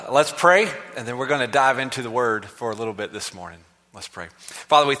Let's pray, and then we're going to dive into the Word for a little bit this morning. Let's pray.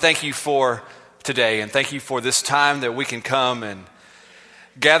 Father, we thank you for today, and thank you for this time that we can come and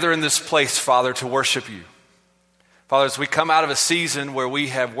gather in this place, Father, to worship you. Father, as we come out of a season where we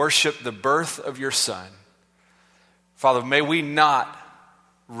have worshiped the birth of your Son, Father, may we not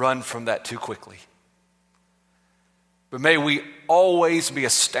run from that too quickly, but may we always be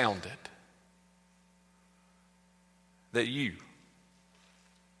astounded that you,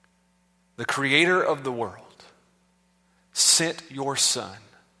 the creator of the world, sent your Son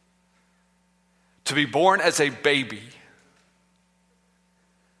to be born as a baby,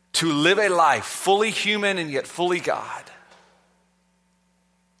 to live a life fully human and yet fully God,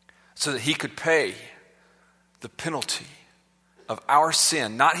 so that he could pay the penalty of our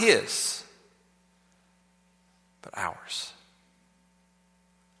sin, not his, but ours.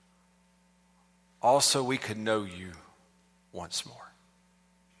 Also, we could know you once more.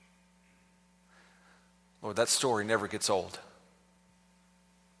 Lord, that story never gets old.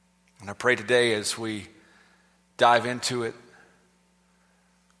 And I pray today as we dive into it,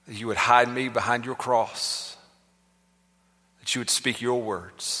 that you would hide me behind your cross, that you would speak your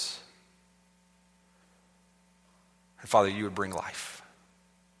words. And Father, you would bring life.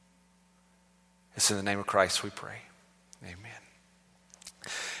 It's in the name of Christ we pray. Amen.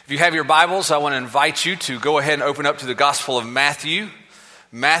 If you have your Bibles, I want to invite you to go ahead and open up to the Gospel of Matthew.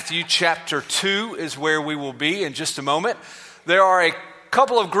 Matthew chapter 2 is where we will be in just a moment. There are a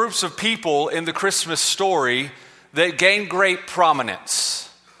couple of groups of people in the Christmas story that gain great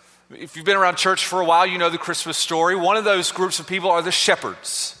prominence. If you've been around church for a while, you know the Christmas story. One of those groups of people are the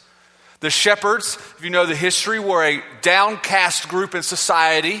shepherds. The shepherds, if you know the history, were a downcast group in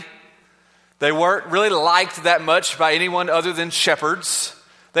society. They weren't really liked that much by anyone other than shepherds.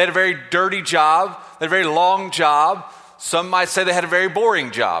 They had a very dirty job. They had a very long job. Some might say they had a very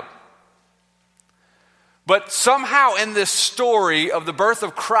boring job. But somehow in this story of the birth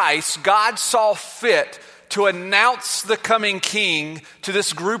of Christ, God saw fit to announce the coming king to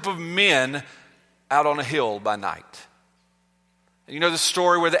this group of men out on a hill by night. And you know the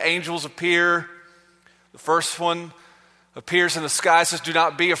story where the angels appear. The first one appears in the sky, says, "Do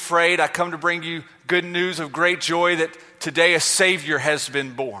not be afraid. I come to bring you good news of great joy that today a Savior has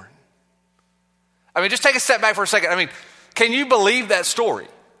been born." I mean, just take a step back for a second. I mean, can you believe that story?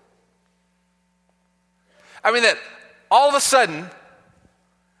 I mean, that all of a sudden,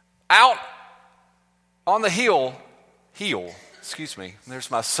 out on the hill, there's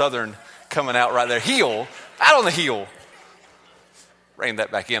my southern coming out right there, out on the hill. Rein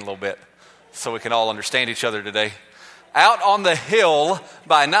that back in a little bit so we can all understand each other today. Out on the hill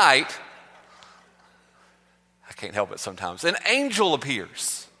by night, I can't help it sometimes, an angel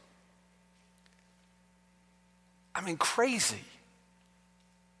appears. I mean, crazy.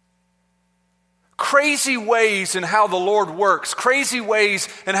 Crazy ways in how the Lord works. Crazy ways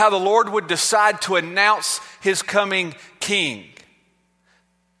in how the Lord would decide to announce his coming king.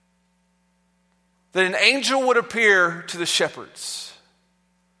 That an angel would appear to the shepherds.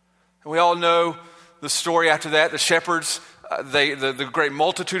 And we all know the story after that. The shepherds, the great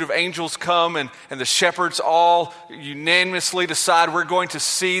multitude of angels come, and the shepherds all unanimously decide we're going to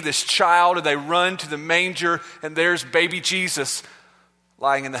see this child, and they run to the manger, and there's baby Jesus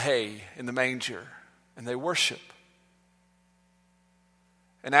lying in the hay in the manger, and they worship.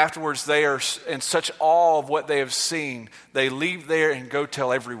 And afterwards they are in such awe of what they have seen, they leave there and go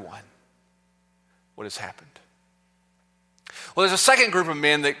tell everyone what has happened. Well, there's a second group of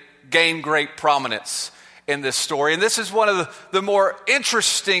men that gain great prominence in this story. And this is one of the more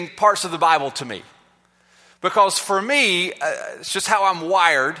interesting parts of the Bible to me. Because for me, it's just how I'm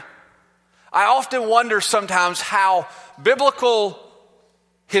wired. I often wonder sometimes how biblical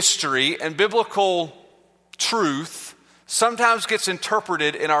history and biblical truth sometimes gets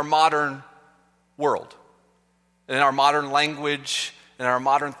interpreted in our modern world, in our modern language, in our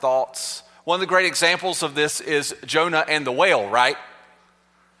modern thoughts. One of the great examples of this is Jonah and the whale, right?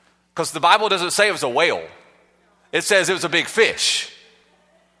 Because the Bible doesn't say it was a whale. It says it was a big fish.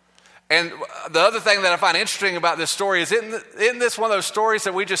 And the other thing that I find interesting about this story is, isn't this one of those stories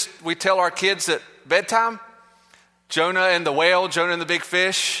that we tell our kids at bedtime? Jonah and the whale, Jonah and the big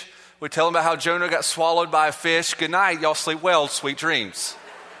fish. We tell them about how Jonah got swallowed by a fish. Good night, y'all sleep well, sweet dreams.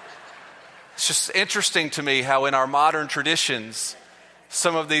 It's just interesting to me how in our modern traditions,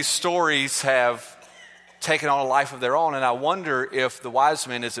 some of these stories have taken on a life of their own, and I wonder if the wise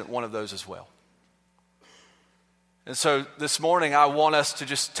men isn't one of those as well. And so this morning, I want us to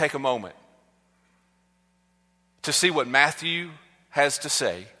just take a moment to see what Matthew has to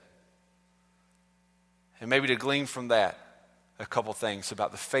say, and maybe to glean from that a couple things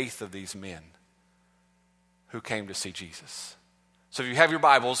about the faith of these men who came to see Jesus. So if you have your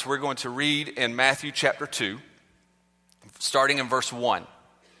Bibles, we're going to read in Matthew chapter 2, starting in verse 1.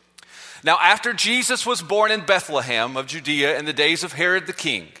 Now, after Jesus was born in Bethlehem of Judea in the days of Herod the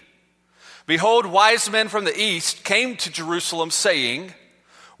king, behold, wise men from the east came to Jerusalem, saying,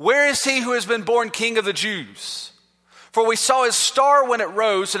 "Where is he who has been born King of the Jews? For we saw his star when it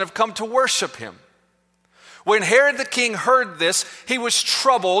rose and have come to worship him." When Herod the king heard this, he was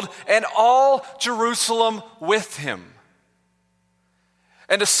troubled, and all Jerusalem with him.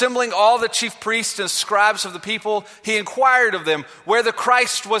 And assembling all the chief priests and scribes of the people, he inquired of them where the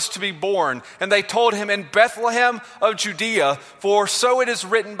Christ was to be born. And they told him, "In Bethlehem of Judea, for so it is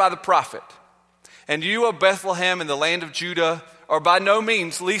written by the prophet. And you, O Bethlehem, in the land of Judah, are by no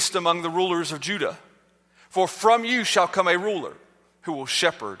means least among the rulers of Judah. For from you shall come a ruler who will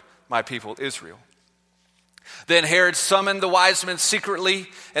shepherd my people Israel." Then Herod summoned the wise men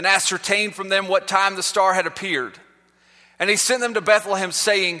secretly and ascertained from them what time the star had appeared. And he sent them to Bethlehem,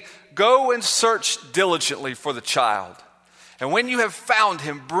 saying, "Go and search diligently for the child. And when you have found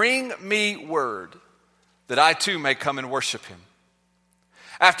him, bring me word, that I too may come and worship him."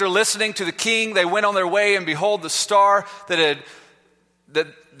 After listening to the king, they went on their way, and behold, the star that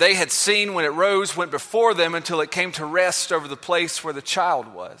they had seen when it rose went before them until it came to rest over the place where the child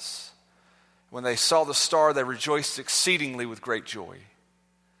was. When they saw the star, they rejoiced exceedingly with great joy.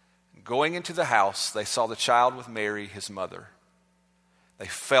 Going into the house, they saw the child with Mary, his mother. They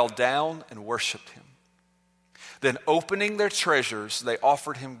fell down and worshiped him. Then opening their treasures, they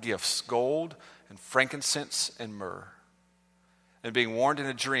offered him gifts, gold and frankincense and myrrh. And being warned in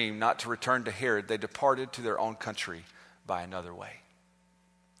a dream not to return to Herod, they departed to their own country by another way.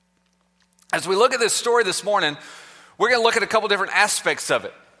 As we look at this story this morning, we're going to look at a couple different aspects of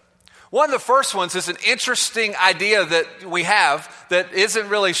it. One of the first ones is an interesting idea that we have that isn't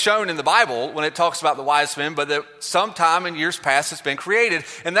really shown in the Bible when it talks about the wise men, but that sometime in years past has been created.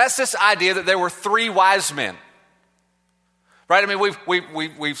 And that's this idea that there were three wise men. Right? I mean,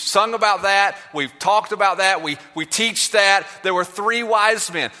 we've sung about that. We've talked about that. We teach that. There were three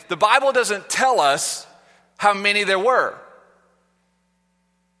wise men. The Bible doesn't tell us how many there were.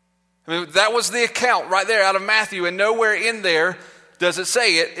 I mean, that was the account right there out of Matthew, and nowhere in there does it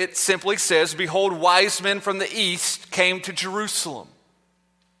say it. It simply says, "Behold, wise men from the east came to Jerusalem."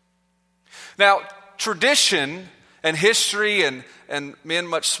 Now, tradition and history and men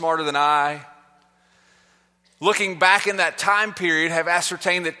much smarter than I, looking back in that time period, have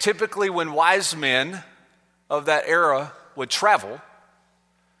ascertained that typically when wise men of that era would travel,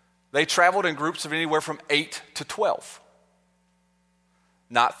 they traveled in groups of anywhere from 8 to 12.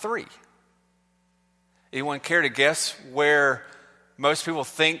 Not 3. Anyone care to guess where most people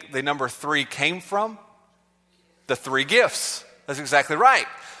think the number 3 came from? The 3 gifts. That's exactly right.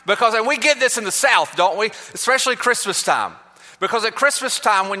 Because, and we get this in the South, don't we? Especially Christmas time. Because at Christmas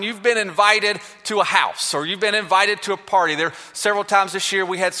time, when you've been invited to a house or you've been invited to a party, there several times this year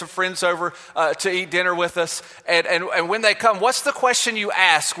we had some friends over to eat dinner with us. And when they come, what's the question you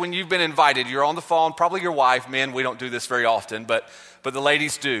ask when you've been invited? You're on the phone, probably your wife. Men, we don't do this very often, but the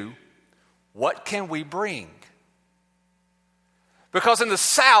ladies do. What can we bring? Because in the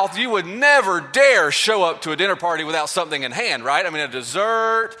South, you would never dare show up to a dinner party without something in hand, right? I mean, a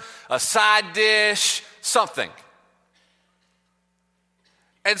dessert, a side dish, something.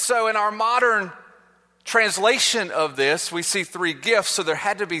 And so in our modern translation of this, we see 3 gifts, so there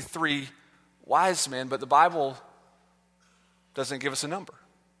had to be 3 wise men, but the Bible doesn't give us a number.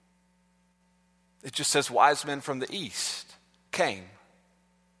 It just says wise men from the east came.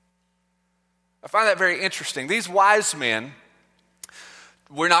 I find that very interesting. These wise men,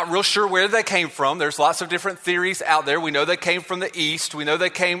 we're not real sure where they came from. There's lots of different theories out there. We know they came from the east. We know they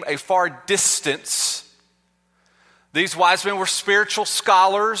came a far distance. These wise men were spiritual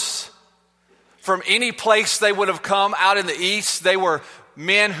scholars. From any place they would have come out in the east, they were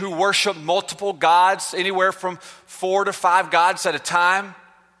men who worshiped multiple gods, anywhere from 4 to 5 gods at a time.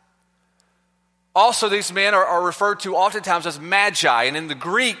 Also, these men are referred to oftentimes as magi. And in the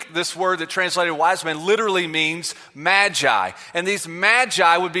Greek, this word that translated wise men literally means magi. And these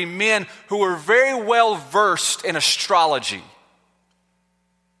magi would be men who were very well versed in astrology.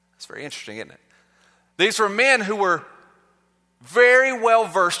 It's very interesting, isn't it? These were men who were very well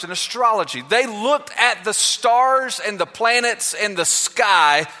versed in astrology. They looked at the stars and the planets and the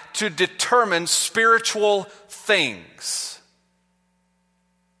sky to determine spiritual things.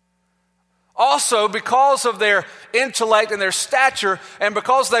 Also, because of their intellect and their stature, and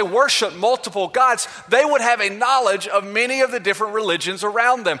because they worship multiple gods, they would have a knowledge of many of the different religions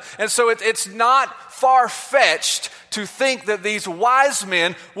around them. And so it's not far-fetched to think that these wise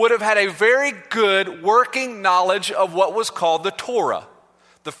men would have had a very good working knowledge of what was called the Torah,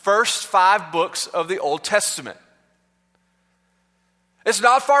 the first 5 books of the Old Testament. It's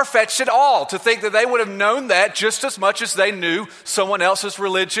not far-fetched at all to think that they would have known that just as much as they knew someone else's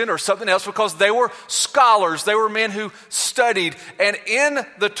religion or something else, because they were scholars. They were men who studied. And in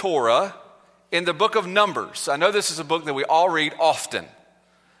the Torah, in the book of Numbers, I know this is a book that we all read often,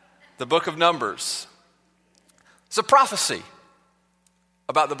 the book of Numbers, it's a prophecy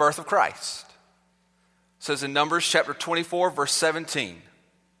about the birth of Christ. It says in Numbers chapter 24, verse 17,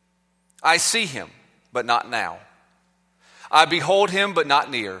 I see him, but not now. I behold him, but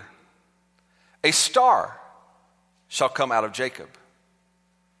not near. A star shall come out of Jacob,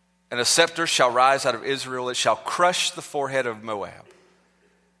 and a scepter shall rise out of Israel. It shall crush the forehead of Moab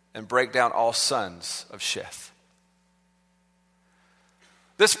and break down all sons of Sheth.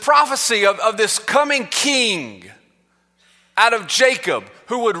 This prophecy of this coming king out of Jacob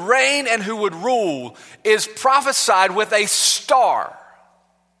who would reign and who would rule is prophesied with a star.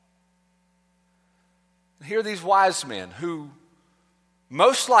 Here are these wise men who,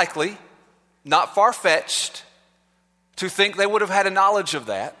 most likely, not far-fetched to think they would have had a knowledge of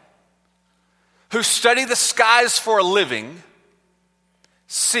that, who study the skies for a living,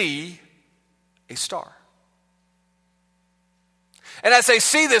 see a star. And as they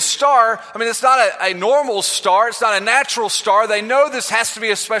see this star, I mean, it's not a normal star. It's not a natural star. They know this has to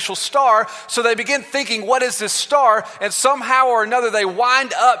be a special star. So they begin thinking, what is this star? And somehow or another, they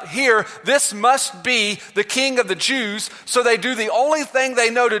wind up here. This must be the king of the Jews. So they do the only thing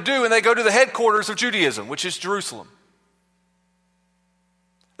they know to do, and they go to the headquarters of Judaism, which is Jerusalem.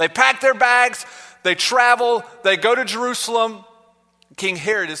 They pack their bags. They travel. They go to Jerusalem. King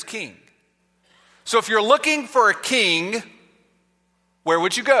Herod is king. So if you're looking for a king, where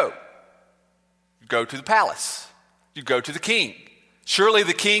would you go? You'd go to the palace. You'd go to the king. Surely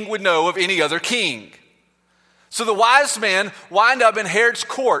the king would know of any other king. So the wise men wind up in Herod's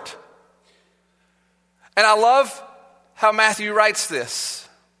court. And I love how Matthew writes this.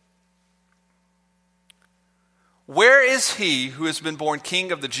 Where is he who has been born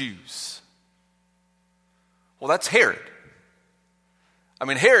king of the Jews? Well, that's Herod. I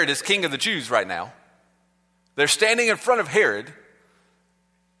mean, Herod is king of the Jews right now. They're standing in front of Herod.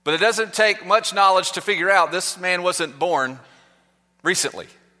 But it doesn't take much knowledge to figure out this man wasn't born recently.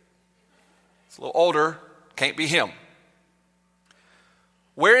 He's a little older, can't be him.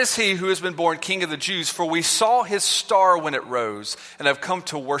 Where is he who has been born king of the Jews? For we saw his star when it rose and have come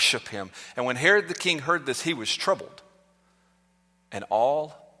to worship him. And when Herod the king heard this, he was troubled, and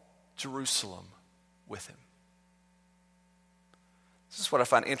all Jerusalem with him. This is what I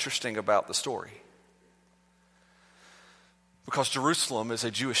find interesting about the story. Because Jerusalem is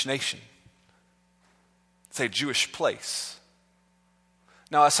a Jewish nation. It's a Jewish place.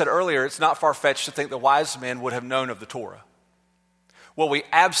 Now, I said earlier, it's not far-fetched to think the wise men would have known of the Torah. What we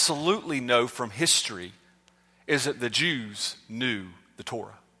absolutely know from history is that the Jews knew the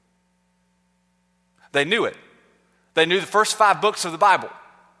Torah. They knew it. They knew the first 5 books of the Bible.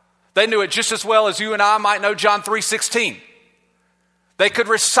 They knew it just as well as you and I might know John 3:16. They could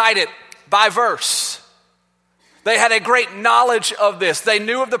recite it by verse. They had a great knowledge of this. They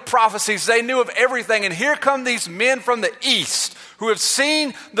knew of the prophecies. They knew of everything. And here come these men from the east who have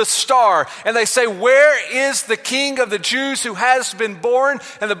seen the star. And they say, where is the king of the Jews who has been born?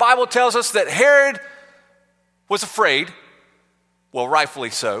 And the Bible tells us that Herod was afraid. Well,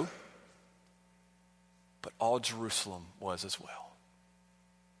 rightfully so. But all Jerusalem was as well.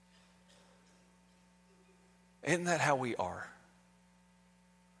 Isn't that how we are?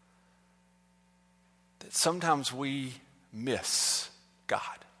 Sometimes we miss God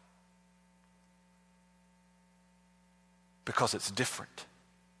because it's different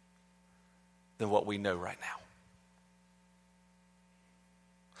than what we know right now.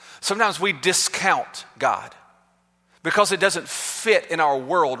 Sometimes we discount God because it doesn't fit in our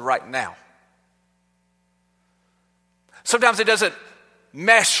world right now. Sometimes it doesn't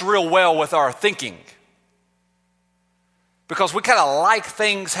mesh real well with our thinking because we kind of like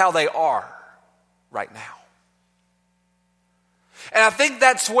things how they are right now. And I think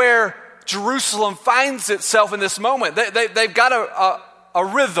that's where Jerusalem finds itself in this moment. They've got a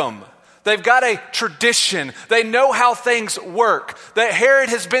rhythm. They've got a tradition. They know how things work. That Herod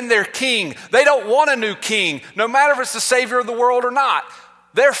has been their king. They don't want a new king, no matter if it's the Savior of the world or not.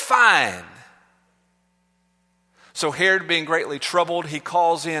 They're fine. So Herod, being greatly troubled, he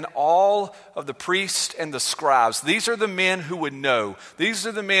calls in all of the priests and the scribes. These are the men who would know. These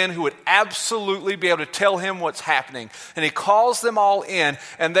are the men who would absolutely be able to tell him what's happening. And he calls them all in,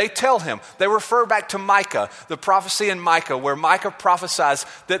 and they tell him. They refer back to Micah, the prophecy in Micah, where Micah prophesies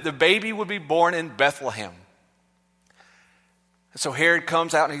that the baby would be born in Bethlehem. And so Herod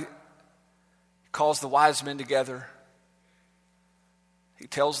comes out and he calls the wise men together. He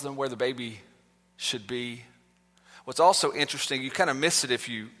tells them where the baby should be. What's also interesting, you kind of miss it if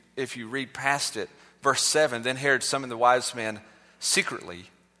you read past it. Verse 7, then Herod summoned the wise men secretly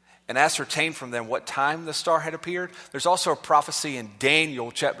and ascertained from them what time the star had appeared. There's also a prophecy in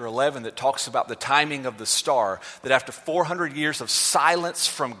Daniel chapter 11 that talks about the timing of the star, that after 400 years of silence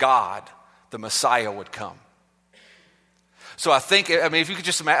from God, the Messiah would come. So if you could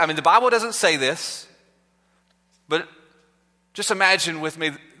just imagine, the Bible doesn't say this, but just imagine with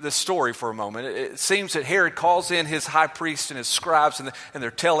me the story for a moment. It seems that Herod calls in his high priest and his scribes, and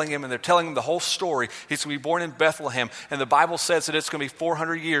they're telling him the whole story. He's going to be born in Bethlehem, and the Bible says that it's going to be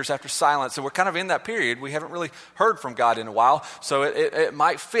 400 years after silence. So we're kind of in that period. We haven't really heard from God in a while, so it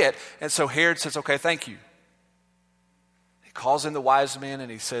might fit. And so Herod says, okay, thank you. He calls in the wise men, and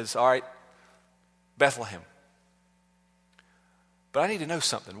he says, all right, Bethlehem. But I need to know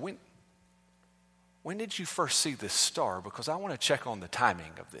something. When did you first see this star? Because I want to check on the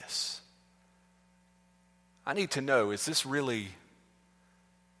timing of this. I need to know, is this really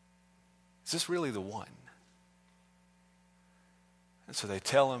the one? And so they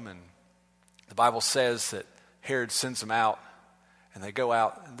tell him, and the Bible says that Herod sends them out, and they go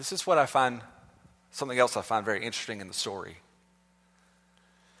out. And this is what I find, something else I find very interesting in the story.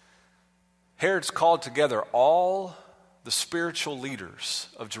 Herod's called together all the spiritual leaders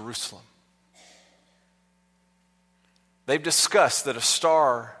of Jerusalem. They've discussed that a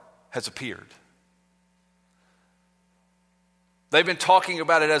star has appeared. They've been talking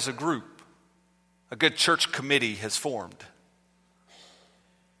about it as a group. A good church committee has formed.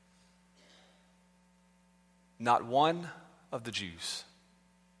 Not one of the Jews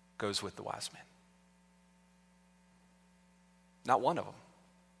goes with the wise men. Not one of them.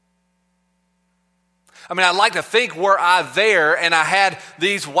 I'd like to think, were I there and I had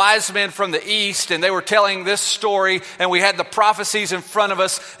these wise men from the east and they were telling this story and we had the prophecies in front of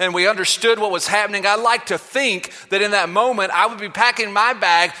us and we understood what was happening, I'd like to think that in that moment I would be packing my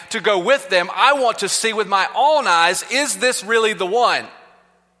bag to go with them. I want to see with my own eyes, is this really the one?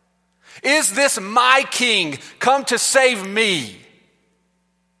 Is this my king come to save me?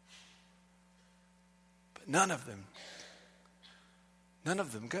 But none of them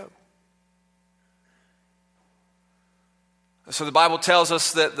go. So the Bible tells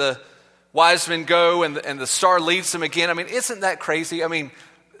us that the wise men go and the star leads them again. Isn't that crazy?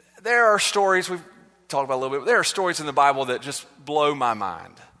 There are stories, we've talked about a little bit, but there are stories in the Bible that just blow my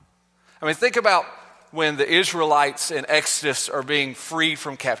mind. Think about when the Israelites in Exodus are being freed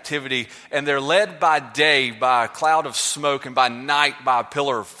from captivity and they're led by day by a cloud of smoke and by night by a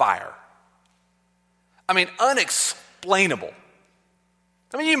pillar of fire. Unexplainable.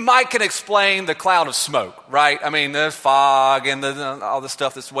 You might can explain the cloud of smoke, right? There's fog and all the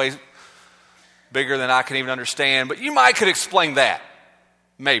stuff that's way bigger than I can even understand. But you might could explain that,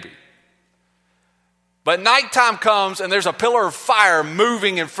 maybe. But nighttime comes and there's a pillar of fire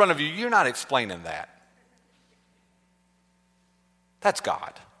moving in front of you. You're not explaining that. That's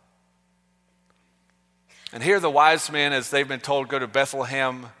God. And here the wise men, as they've been told, go to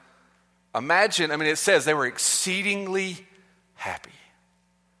Bethlehem. Imagine, it says they were exceedingly happy.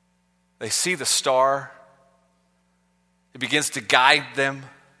 They see the star. It begins to guide them.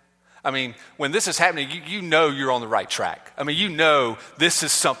 When this is happening, you know you're on the right track. You know this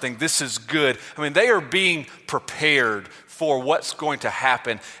is something, this is good. They are being prepared for what's going to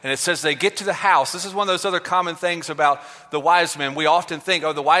happen. And it says they get to the house. This is one of those other common things about the wise men. We often think,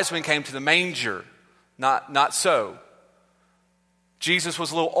 the wise men came to the manger. Not so. Jesus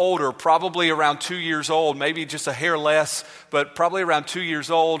was a little older, probably around 2 years old, maybe just a hair less, but probably around 2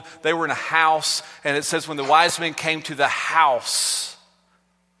 years old. They were in a house, and it says when the wise men came to the house,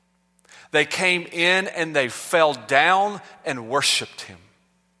 they came in and they fell down and worshiped him.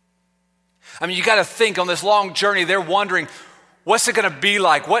 You got to think on this long journey, they're wondering, what's it going to be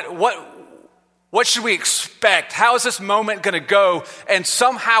like? What should we expect? How is this moment going to go? And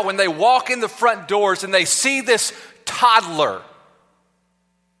somehow when they walk in the front doors and they see this toddler,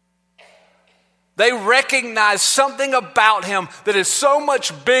 they recognize something about him that is so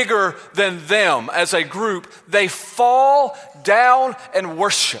much bigger than them as a group. They fall down and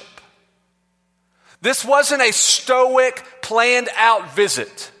worship. This wasn't a stoic, planned out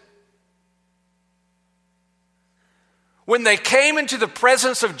visit. When they came into the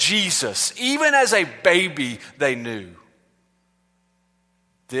presence of Jesus, even as a baby, they knew,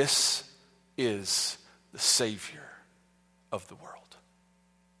 this is the Savior of the world.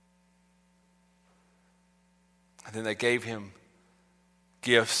 And then they gave him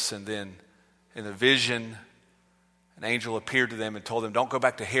gifts, and then in a vision, an angel appeared to them and told them, don't go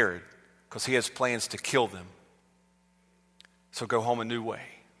back to Herod, because he has plans to kill them. So go home a new way.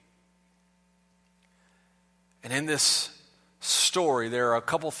 And in this story, there are a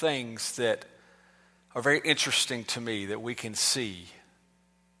couple things that are very interesting to me that we can see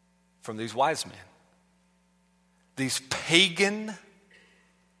from these wise men. These pagan,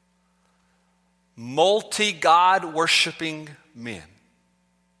 multi-God worshiping men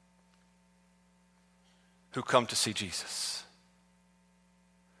who come to see Jesus.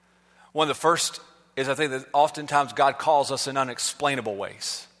 One of the first is, I think, that oftentimes God calls us in unexplainable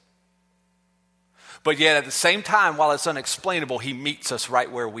ways. But yet at the same time, while it's unexplainable, he meets us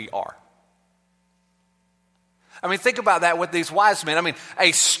right where we are. I mean, think about that with these wise men. I mean,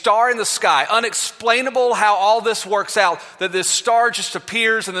 a star in the sky, unexplainable how all this works out, that this star just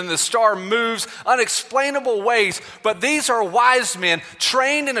appears and then the star moves, unexplainable ways. But these are wise men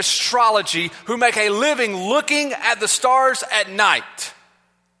trained in astrology who make a living looking at the stars at night.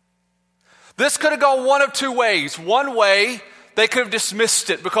 This could have gone one of two ways. One way, they could have dismissed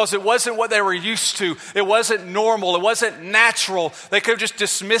it because it wasn't what they were used to. It wasn't normal. It wasn't natural. They could have just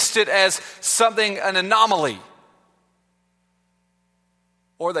dismissed it as something, an anomaly.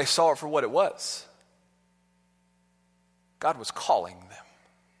 Or they saw it for what it was. God was calling them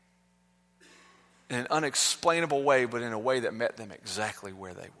in an unexplainable way, but in a way that met them exactly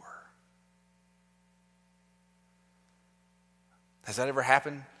where they were. Has that ever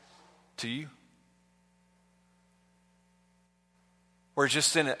happened to you? Where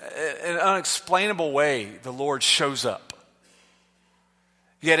just in an unexplainable way, the Lord shows up.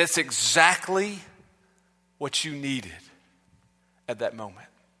 Yet it's exactly what you needed at that moment.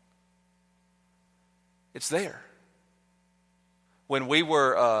 It's there. When we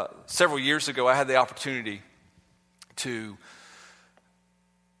were, several years ago, I had the opportunity to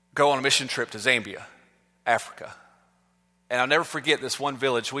go on a mission trip to Zambia, Africa. And I'll never forget this one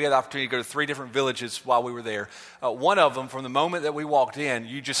village. We had the opportunity to go to 3 different villages while we were there. One of them, from the moment that we walked in,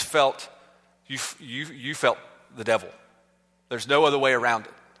 you just felt, you felt the devil. There's no other way around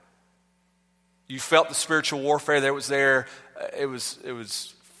it. You felt the spiritual warfare that was there. It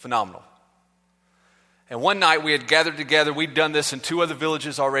was phenomenal. And one night we had gathered together. We'd done this in 2 other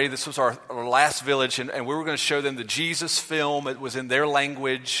villages already. This was our last village, and we were going to show them the Jesus film. It was in their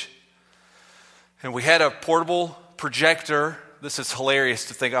language. And we had a portable projector. This is hilarious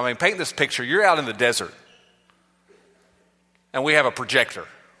to think. I mean, paint this picture. You're out in the desert, and we have a projector.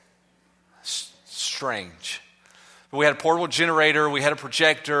 Strange. But we had a portable generator. We had a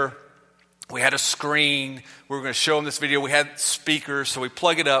projector. We had a screen. We were going to show them this video. We had speakers, so we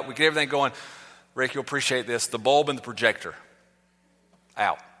plug it up. We get everything going. Rick, you'll appreciate this. The bulb and the projector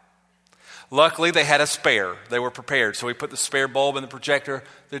out. Luckily, they had a spare. They were prepared. So we put the spare bulb in the projector.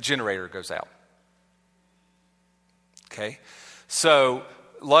 The generator goes out. Okay? So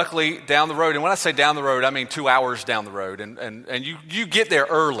luckily, down the road, and when I say down the road, I mean 2 hours down the road. And you get there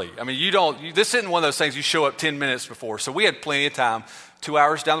early. I mean, this isn't one of those things you show up 10 minutes before. So we had plenty of time. 2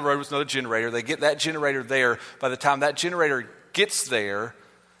 hours down the road was another generator. They get that generator there. By the time that generator gets there,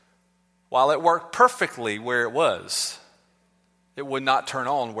 while it worked perfectly where it was, it would not turn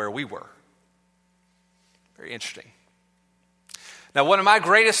on where we were. Very interesting. Now, one of my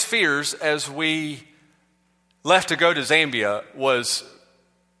greatest fears as we left to go to Zambia was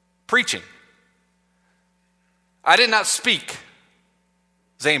preaching. I did not speak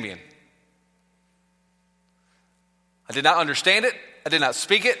Zambian. I did not understand it. I did not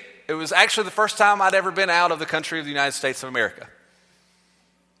speak it. It was actually the first time I'd ever been out of the country of the United States of America.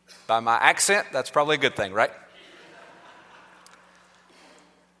 By my accent, that's probably a good thing, right?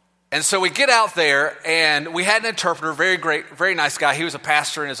 And so we get out there, and we had an interpreter, very great, very nice guy. He was a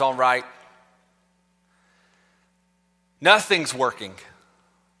pastor in his own right. Nothing's working.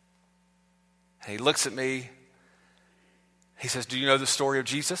 And he looks at me. He says, "Do you know the story of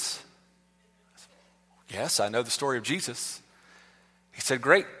Jesus?" I said, "Yes, I know the story of Jesus." He said,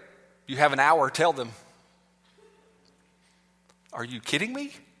 "Great. You have an hour. Tell them." Are you kidding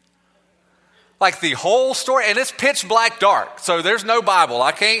me? Like the whole story, and it's pitch black dark. So there's no Bible.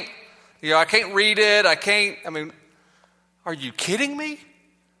 I can't read it. Are you kidding me?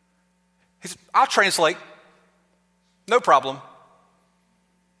 He said, "I'll translate. No problem."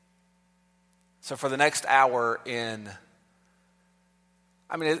 So for the next hour it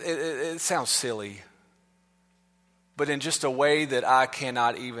sounds silly, but in just a way that I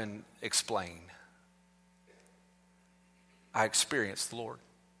cannot even explain, I experienced the Lord.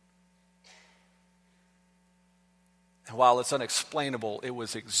 And while it's unexplainable, it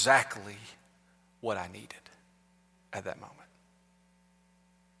was exactly what I needed at that moment.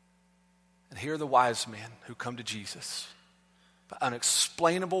 And here are the wise men who come to Jesus by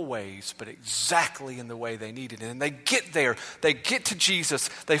unexplainable ways, but exactly in the way they needed it. And they get there, they get to Jesus,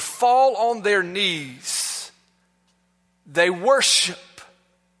 they fall on their knees, they worship,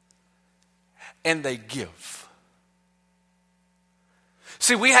 and they give.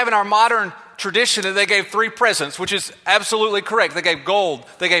 See, we have in our modern tradition that they gave 3 presents, which is absolutely correct. They gave gold,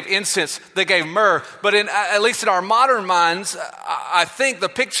 they gave incense, they gave myrrh. But at least in our modern minds, I think the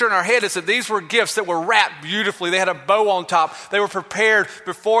picture in our head is that these were gifts that were wrapped beautifully. They had a bow on top. They were prepared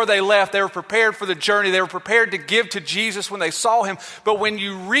before they left. They were prepared for the journey. They were prepared to give to Jesus when they saw him. But when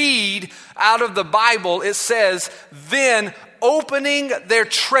you read out of the Bible, it says, then opening their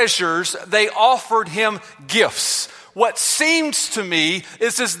treasures, they offered him gifts. What seems to me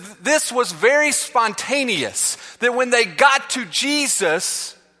is this was very spontaneous, that when they got to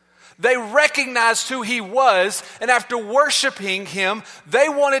Jesus, they recognized who he was, and after worshiping him, they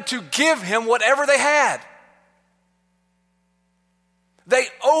wanted to give him whatever they had. They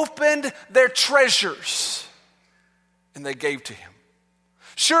opened their treasures, and they gave to him.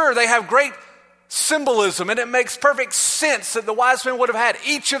 Sure, they have great symbolism, and it makes perfect sense that the wise men would have had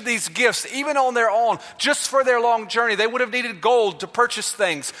each of these gifts, even on their own, just for their long journey. They would have needed gold to purchase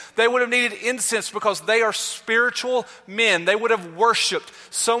things. They would have needed incense because they are spiritual men. They would have worshiped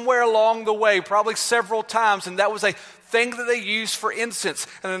somewhere along the way, probably several times, and that was a thing that they used for incense.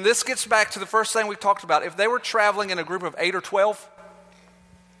 And then this gets back to the first thing we talked about. If they were traveling in a group of 8 or 12,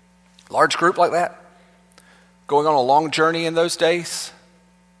 large group like that, going on a long journey in those days,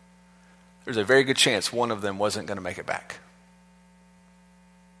 there's a very good chance one of them wasn't going to make it back.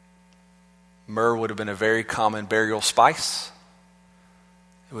 Myrrh would have been a very common burial spice.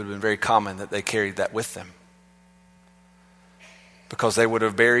 It would have been very common that they carried that with them, because they would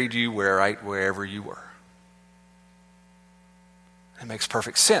have buried you wherever you were. It makes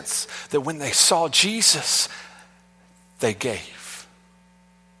perfect sense that when they saw Jesus, they gave.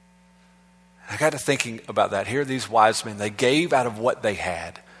 I got to thinking about that. Here are these wise men. They gave out of what they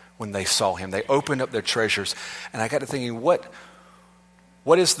had. When they saw him, they opened up their treasures. And I got to thinking, what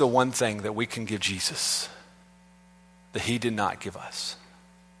is the one thing that we can give Jesus that he did not give us?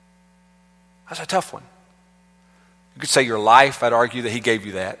 That's a tough one. You could say your life. I'd argue that he gave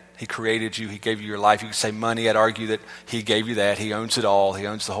you that. He created you. He gave you your life. You could say money. I'd argue that he gave you that. He owns it all. He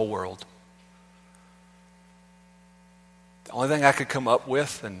owns the whole world. The only thing I could come up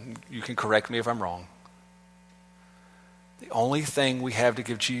with, and you can correct me if I'm wrong, the only thing we have to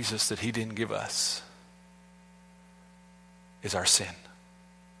give Jesus that he didn't give us is our sin.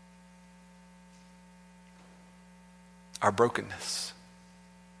 Our brokenness.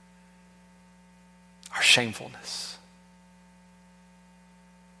 Our shamefulness.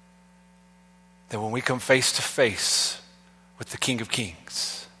 That when we come face to face with the King of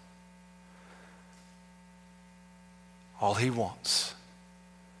Kings, all he wants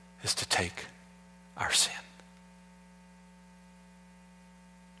is to take our sin.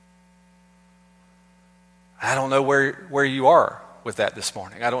 I don't know where you are with that this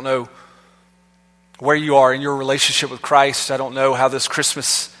morning. I don't know where you are in your relationship with Christ. I don't know how this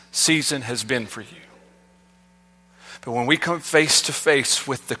Christmas season has been for you. But when we come face to face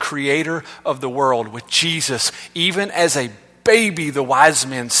with the creator of the world, with Jesus, even as a baby, the wise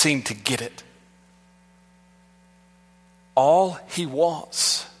men seem to get it. All he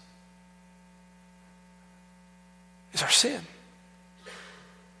wants is our sin.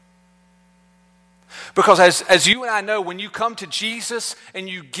 Because as you and I know, when you come to Jesus and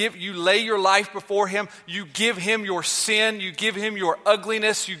you lay your life before him, you give him your sin, you give him your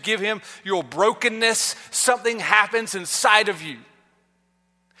ugliness, you give him your brokenness, something happens inside of you.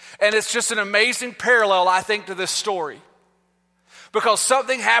 And it's just an amazing parallel, I think, to this story. Because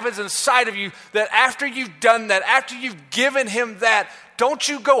something happens inside of you that after you've done that, after you've given him that, don't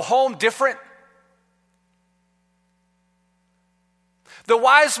you go home different? The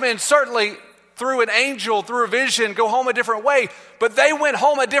wise men certainly, through an angel, through a vision, go home a different way. But they went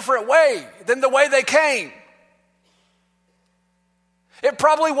home a different way than the way they came. It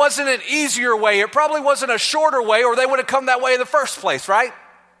probably wasn't an easier way. It probably wasn't a shorter way, or they would have come that way in the first place, right?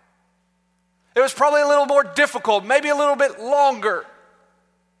 It was probably a little more difficult, maybe a little bit longer.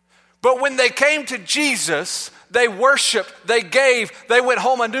 But when they came to Jesus, They worshiped, they gave, they went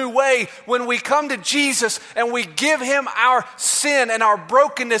home a new way. When we come to Jesus and we give him our sin and our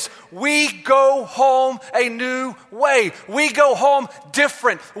brokenness, we go home a new way. We go home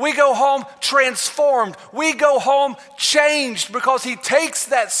different. We go home transformed. We go home changed because he takes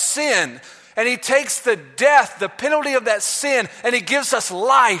that sin and he takes the death, the penalty of that sin, and he gives us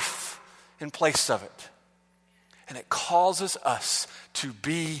life in place of it. And it causes us to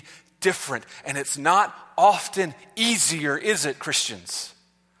be different. And it's not often easier, is it, Christians?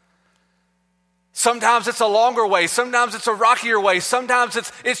 Sometimes it's a longer way. Sometimes it's a rockier way. Sometimes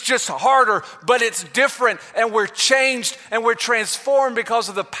it's just harder, but it's different. And we're changed and we're transformed because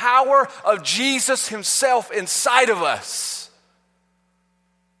of the power of Jesus himself inside of us.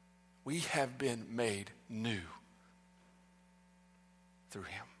 We have been made new through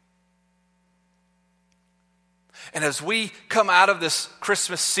him. And as we come out of this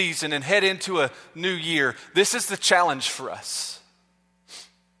Christmas season and head into a new year, this is the challenge for us.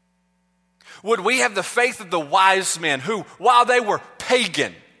 Would we have the faith of the wise men who, while they were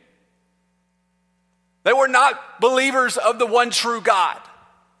pagan, they were not believers of the one true God.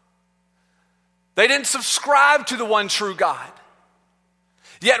 They didn't subscribe to the one true God.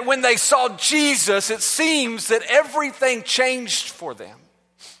 Yet when they saw Jesus, it seems that everything changed for them.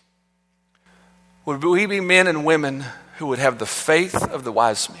 Would we be men and women who would have the faith of the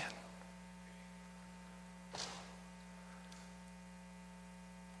wise men?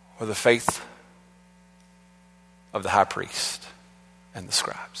 Or the faith of the high priest and the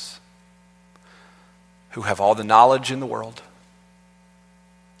scribes, who have all the knowledge in the world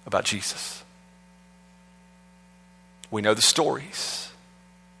about Jesus? We know the stories.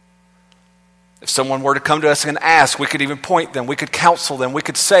 If someone were to come to us and ask, we could even point them, we could counsel them, we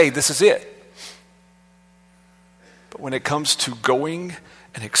could say, this is it. But when it comes to going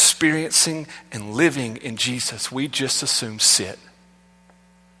and experiencing and living in Jesus, we just assume sit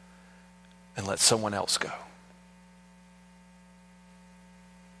and let someone else go.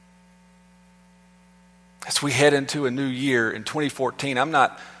 As we head into a new year in 2014, I'm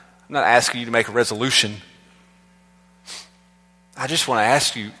not asking you to make a resolution. I just want to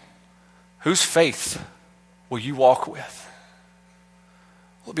ask you, whose faith will you walk with?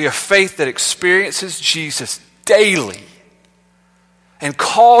 Will it be a faith that experiences Jesus daily and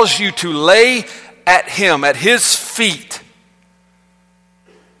calls you to lay at him, at his feet,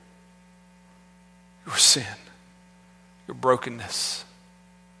 your sin, your brokenness?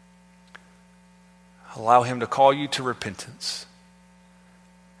 Allow him to call you to repentance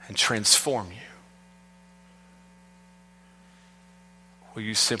and transform you. Will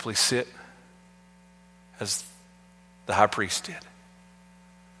you simply sit as the high priest did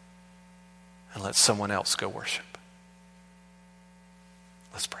and let someone else go worship?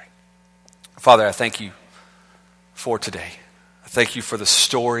 Let's pray. Father, I thank you for today. I thank you for the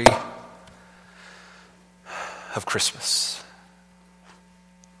story of Christmas.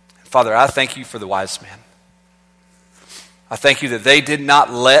 Father, I thank you for the wise men. I thank you that they did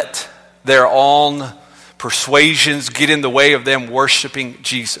not let their own persuasions get in the way of them worshiping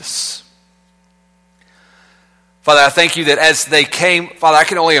Jesus. Father, I thank you that as they came, Father, I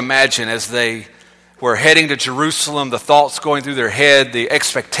can only imagine as they were heading to Jerusalem, the thoughts going through their head, the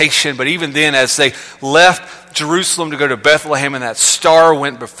expectation, but even then as they left Jerusalem to go to Bethlehem and that star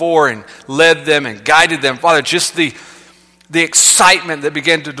went before and led them and guided them, Father, just the excitement that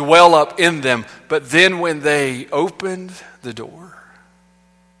began to dwell up in them. But then when they opened the door,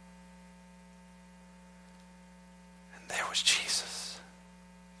 and there was Jesus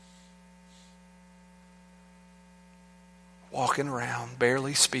walking around,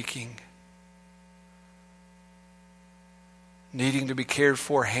 barely speaking, needing to be cared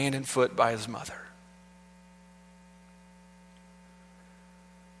for hand and foot by his mother.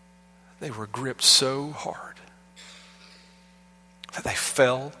 They were gripped so hard that they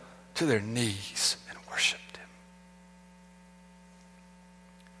fell to their knees and worshiped him.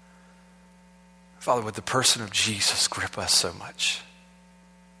 Father, would the person of Jesus grip us so much?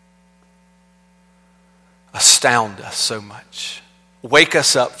 Astound us so much? Wake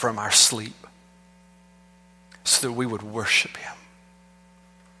us up from our sleep so that we would worship him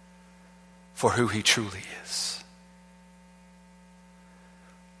for who he truly is.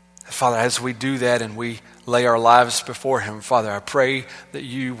 Father, as we do that and we lay our lives before him, Father, I pray that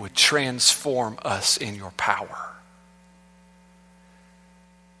you would transform us in your power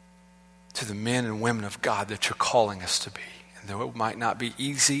to the men and women of God that you're calling us to be. And though it might not be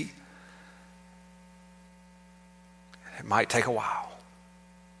easy, it might take a while,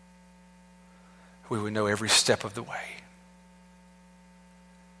 we would know every step of the way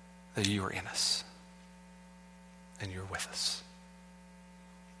that you are in us. and you're with us.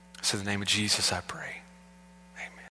 So in the name of Jesus, I pray.